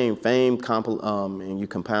only fame, and you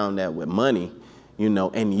compound that with money, you know,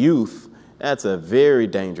 and youth, that's a very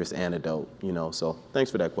dangerous antidote, you know. So thanks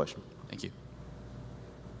for that question. Thank you.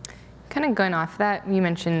 Kind of going off that, you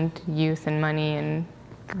mentioned youth and money and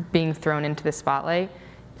being thrown into the spotlight.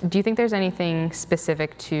 Do you think there's anything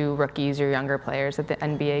specific to rookies or younger players that the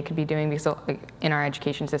NBA could be doing? Because like, in our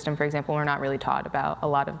education system, for example, we're not really taught about a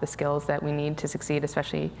lot of the skills that we need to succeed,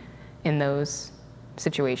 especially in those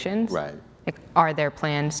situations. Right. Like, are there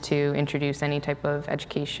plans to introduce any type of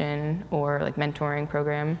education or like mentoring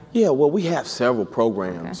program? Yeah, well, we have several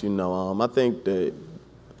programs, okay. You know. I think that,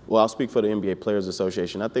 well, I'll speak for the NBA Players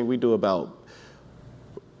Association. I think we do about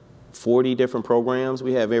 40 different programs.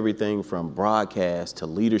 We have everything from broadcast to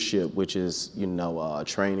leadership, which is, you know,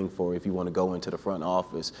 training for if you want to go into the front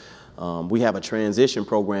office. We have a transition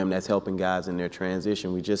program that's helping guys in their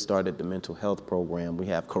transition. We just started the mental health program. We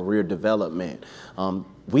have career development.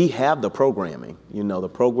 We have the programming. You know, the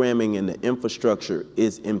programming and the infrastructure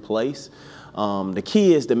is in place. The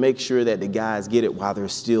key is to make sure that the guys get it while they're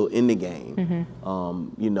still in the game.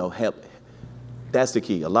 Mm-hmm. You know, that's the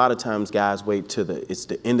key. A lot of times guys wait till it's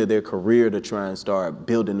the end of their career to try and start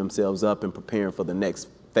building themselves up and preparing for the next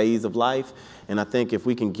phase of life. And I think if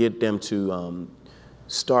we can get them to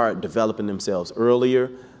start developing themselves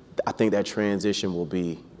earlier, I think that transition will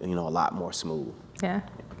be, you know, a lot more smooth. Yeah.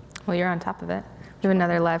 Well, you're on top of it. We have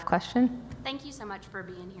another live question. Thank you so much for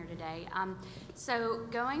being here today. So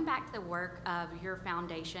going back to the work of your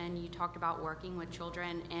foundation, you talked about working with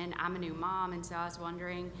children, and I'm a new mom, and so I was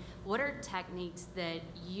wondering, what are techniques that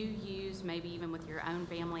you use, maybe even with your own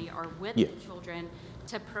family or with the children,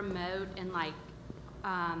 to promote and like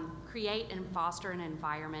create and foster an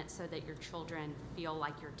environment so that your children feel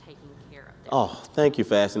like you're taking care of them? Oh, thank you,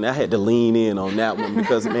 Fasten. I had to lean in on that one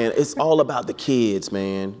because, man, it's all about the kids,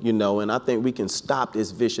 man, you know, and I think we can stop this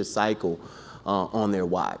vicious cycle on their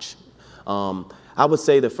watch. I would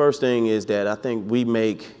say the first thing is that I think we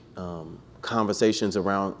make conversations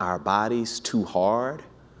around our bodies too hard,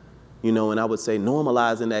 you know, and I would say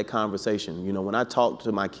normalizing that conversation. You know, when I talk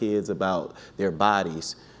to my kids about their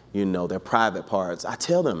bodies, you know, their private parts, I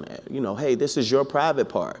tell them, you know, hey, this is your private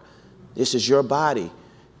part. This is your body.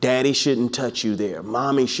 Daddy shouldn't touch you there.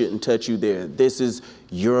 Mommy shouldn't touch you there. This is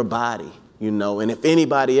your body, you know, and if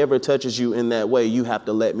anybody ever touches you in that way, you have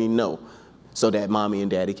to let me know so that mommy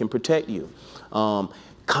and daddy can protect you.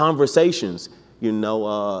 Conversations, you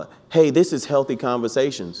know, hey, this is healthy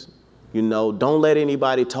conversations. You know, don't let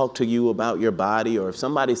anybody talk to you about your body, or if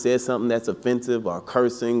somebody says something that's offensive or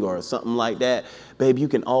cursing or something like that, babe, you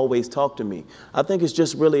can always talk to me. I think it's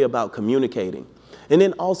just really about communicating. And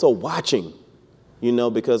then also watching, you know,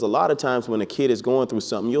 because a lot of times when a kid is going through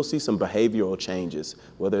something, you'll see some behavioral changes,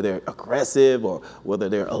 whether they're aggressive or whether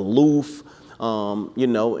they're aloof, you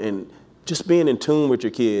know, and just being in tune with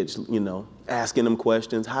your kids, you know, asking them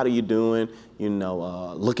questions. How are you doing? You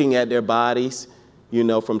know, looking at their bodies, you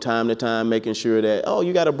know, from time to time, making sure that, oh,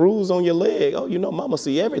 you got a bruise on your leg. Oh, you know, mama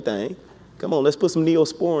see everything. Come on, let's put some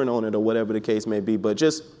Neosporin on it, or whatever the case may be. But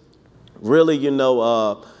just really, you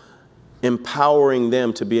know, empowering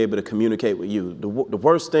them to be able to communicate with you. The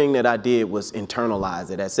worst thing that I did was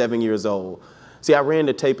internalize it at 7 years old. See, I ran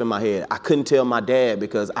the tape in my head. I couldn't tell my dad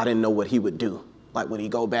because I didn't know what he would do. Like when he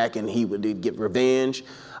go back and he would get revenge.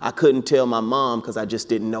 I couldn't tell my mom because I just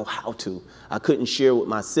didn't know how to. I couldn't share with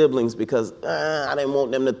my siblings because I didn't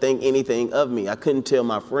want them to think anything of me. I couldn't tell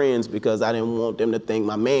my friends because I didn't want them to think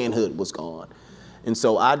my manhood was gone. And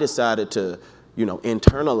so I decided to, you know,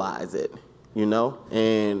 internalize it, you know,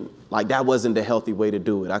 and like that wasn't the healthy way to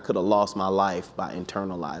do it. I could have lost my life by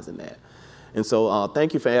internalizing that. And so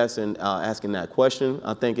thank you for asking that question.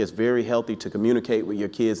 I think it's very healthy to communicate with your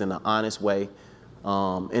kids in an honest way.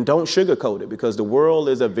 And don't sugarcoat it, because the world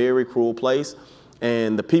is a very cruel place.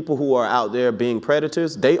 And the people who are out there being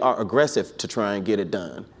predators, they are aggressive to try and get it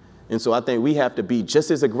done. And so I think we have to be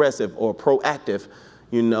just as aggressive or proactive,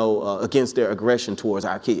 you know, against their aggression towards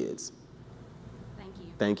our kids. Thank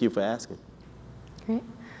you. Thank you for asking. Great.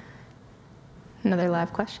 Another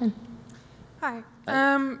live question. Hi.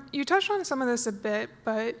 You touched on some of this a bit,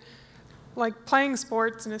 but like playing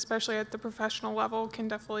sports, and especially at the professional level, can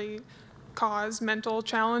definitely cause mental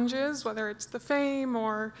challenges, whether it's the fame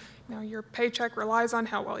or, you know, your paycheck relies on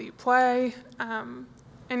how well you play. And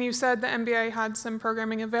you said the NBA had some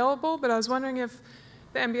programming available, but I was wondering if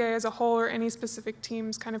the NBA as a whole or any specific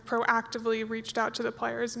teams kind of proactively reached out to the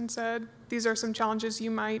players and said, these are some challenges you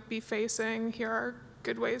might be facing, here are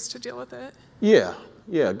good ways to deal with it. Yeah,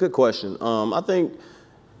 good question. I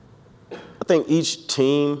think each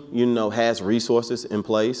team, you know, has resources in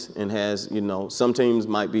place and has, you know, some teams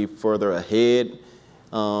might be further ahead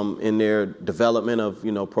in their development of,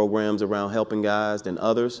 you know, programs around helping guys than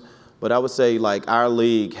others. But I would say, like, our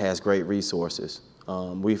league has great resources.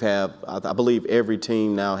 I believe every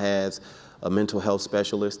team now has a mental health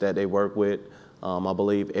specialist that they work with. I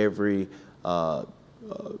believe every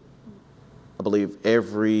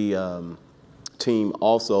team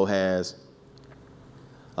also has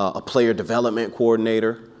a player development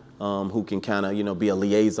coordinator who can kind of, you know, be a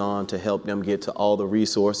liaison to help them get to all the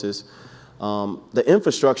resources. The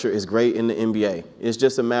infrastructure is great in the NBA. It's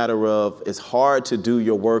just a matter of, it's hard to do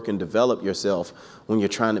your work and develop yourself when you're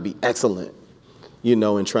trying to be excellent, you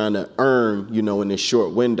know, and trying to earn, you know, in this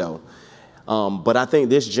short window. But I think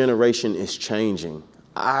this generation is changing.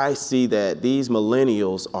 I see that these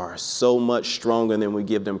millennials are so much stronger than we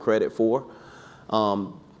give them credit for.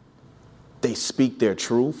 They speak their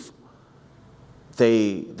truth.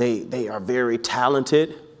 They are very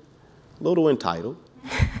talented, a little entitled.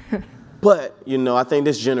 But, you know, I think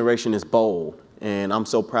this generation is bold, and I'm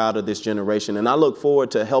so proud of this generation. And I look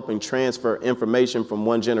forward to helping transfer information from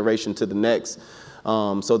one generation to the next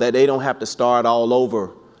so that they don't have to start all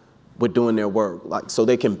over with doing their work, like, so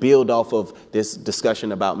they can build off of this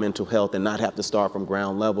discussion about mental health and not have to start from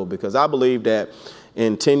ground level. Because I believe that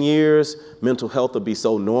in 10 years, mental health will be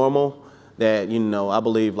so normal that, you know, I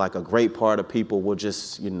believe like a great part of people will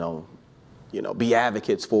just, you know, be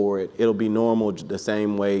advocates for it. It'll be normal the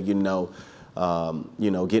same way, you know,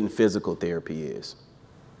 getting physical therapy is.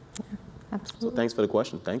 Yeah, absolutely. So thanks for the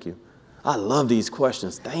question. Thank you. I love these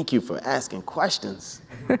questions. Thank you for asking questions.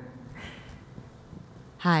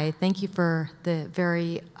 Hi, thank you for the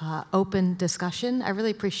very open discussion. I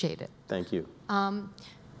really appreciate it. Thank you.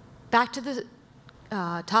 Back to the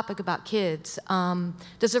topic about kids.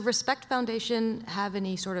 Does the Respect Foundation have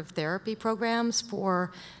any sort of therapy programs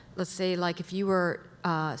for, let's say, like if you were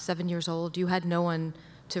 7 years old, you had no one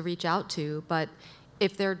to reach out to, but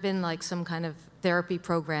if there had been like some kind of therapy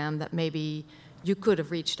program that maybe you could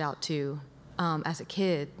have reached out to as a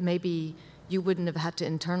kid, maybe you wouldn't have had to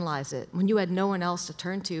internalize it. When you had no one else to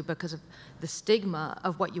turn to because of the stigma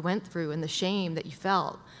of what you went through and the shame that you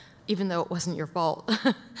felt, even though it wasn't your fault,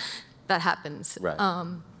 that happens. Right.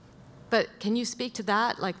 But can you speak to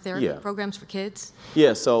that, like therapy programs for kids?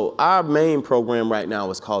 Yeah, so our main program right now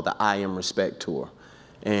is called the I Am Respect Tour.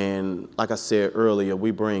 And like I said earlier,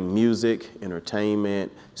 we bring music,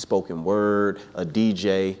 entertainment, spoken word, a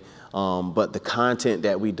DJ, but the content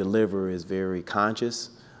that we deliver is very conscious.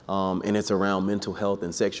 and it's around mental health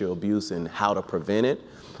and sexual abuse and how to prevent it.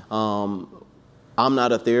 I'm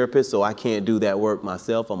not a therapist, so I can't do that work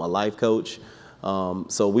myself. I'm a life coach.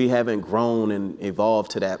 So we haven't grown and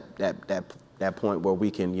evolved to that point where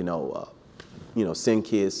we can, send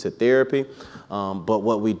kids to therapy. But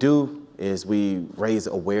what we do is we raise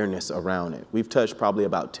awareness around it. We've touched probably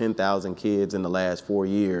about 10,000 kids in the last 4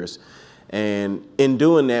 years. And in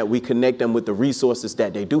doing that, we connect them with the resources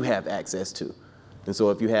that they do have access to. And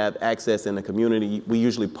so if you have access in the community, we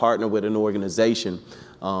usually partner with an organization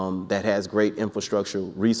that has great infrastructure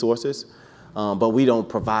resources, but we don't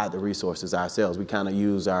provide the resources ourselves. We kind of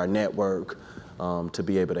use our network to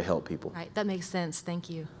be able to help people. Right, that makes sense.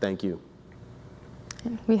 Thank you. Thank you.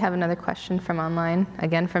 We have another question from online,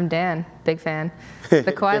 again from Dan, big fan. The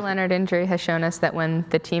Kawhi Leonard injury has shown us that when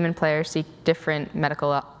the team and players seek different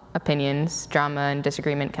medical opinions, drama and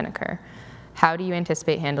disagreement can occur. How do you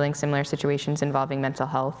anticipate handling similar situations involving mental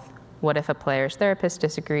health? What if a player's therapist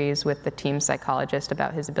disagrees with the team's psychologist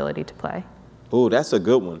about his ability to play? Oh, that's a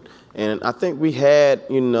good one. And I think we had,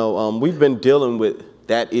 we've been dealing with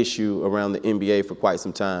that issue around the NBA for quite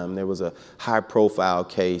some time. There was a high-profile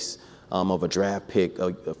case of a draft pick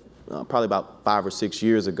probably about 5 or 6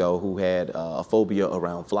 years ago who had a phobia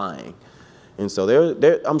around flying. And so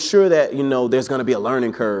I'm sure that, there's going to be a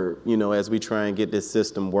learning curve, as we try and get this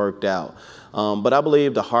system worked out. But I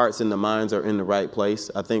believe the hearts and the minds are in the right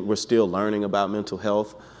place. I think we're still learning about mental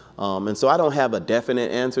health. And so I don't have a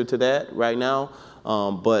definite answer to that right now.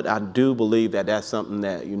 But I do believe that that's something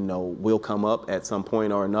that, will come up at some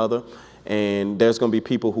point or another. And there's going to be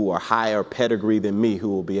people who are higher pedigree than me who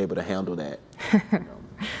will be able to handle that.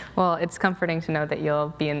 Well, it's comforting to know that you'll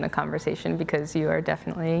be in the conversation because you are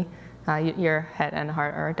definitely, your head and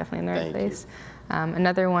heart are definitely in the right place.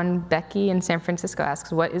 Another one, Becky in San Francisco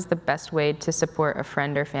asks, what is the best way to support a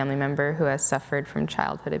friend or family member who has suffered from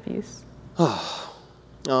childhood abuse?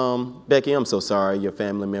 Becky, I'm so sorry your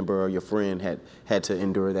family member or your friend had to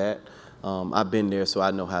endure that. I've been there, so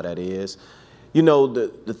I know how that is.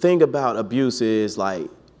 The thing about abuse is, like,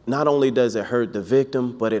 not only does it hurt the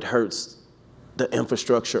victim, but it hurts the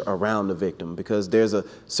infrastructure around the victim, because there's a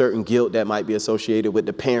certain guilt that might be associated with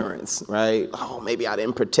the parents, right? Oh, maybe I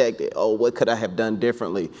didn't protect it. Oh, what could I have done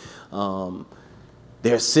differently?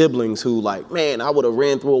 There's siblings who like, man, I would have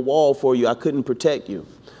ran through a wall for you. I couldn't protect you.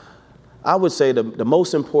 I would say the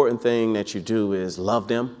most important thing that you do is love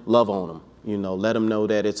them, love on them. Let them know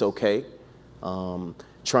that it's okay.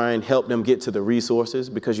 Try and help them get to the resources,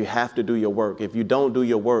 because you have to do your work. If you don't do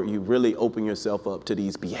your work, you really open yourself up to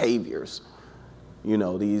these behaviors.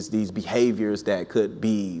 These behaviors that could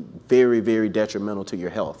be very, very detrimental to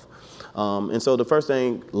your health. And so the first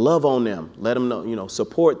thing, love on them. Let them know,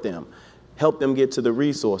 support them. Help them get to the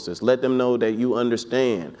resources. Let them know that you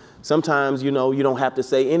understand. Sometimes, you don't have to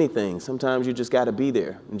say anything. Sometimes you just got to be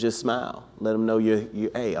there and just smile. Let them know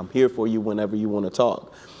hey, I'm here for you whenever you want to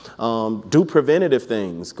talk. Do preventative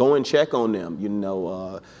things. Go and check on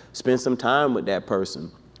them. Spend some time with that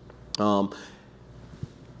person.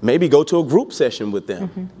 Maybe go to a group session with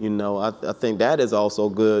them. Mm-hmm. I think that is also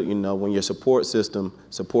good, when your support system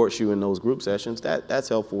supports you in those group sessions, that's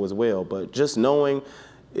helpful as well. But just knowing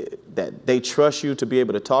that they trust you to be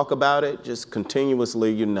able to talk about it, just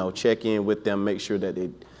continuously, check in with them, make sure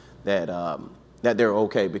that they're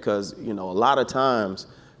okay, because, a lot of times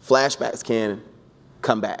flashbacks can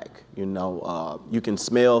come back. You can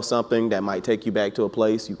smell something that might take you back to a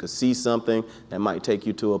place. You could see something that might take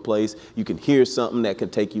you to a place. You can hear something that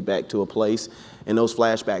could take you back to a place. And those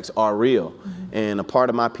flashbacks are real. Mm-hmm. And a part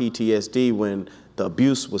of my PTSD, when the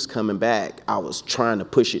abuse was coming back, I was trying to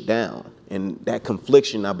push it down. And that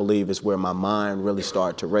confliction, I believe, is where my mind really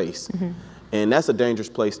started to race. Mm-hmm. And that's a dangerous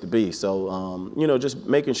place to be. So, just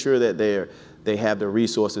making sure that they have the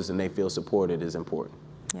resources and they feel supported is important.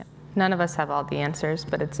 None of us have all the answers,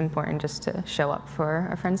 but it's important just to show up for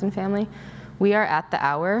our friends and family. We are at the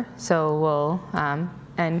hour, so we'll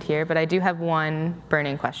end here, but I do have one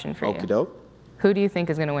burning question for you. Okie doke. Who do you think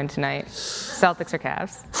is going to win tonight, Celtics or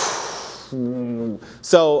Cavs?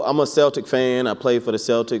 So I'm a Celtic fan. I play for the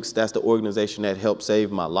Celtics. That's the organization that helped save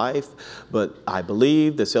my life. But I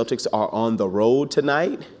believe the Celtics are on the road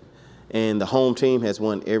tonight, and the home team has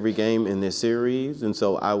won every game in this series. And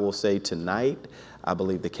so I will say tonight, I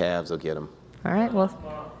believe the Cavs will get them. All right, well,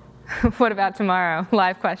 what about tomorrow?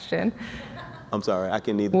 Live question. I'm sorry, I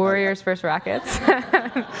can neither. Warriors versus Rockets.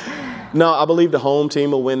 No, I believe the home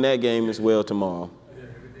team will win that game as well tomorrow.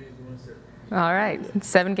 All right,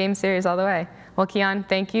 7-game series all the way. Well, Keyon,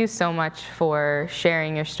 thank you so much for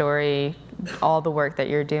sharing your story, all the work that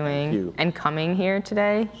you're doing you. and coming here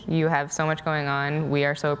today. You have so much going on. We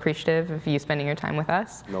are so appreciative of you spending your time with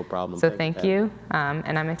us. No problem. So thank you.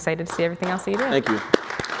 And I'm excited to see everything else that you do. Thank you.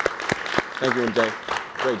 Thank you,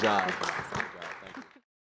 MJ. Great job.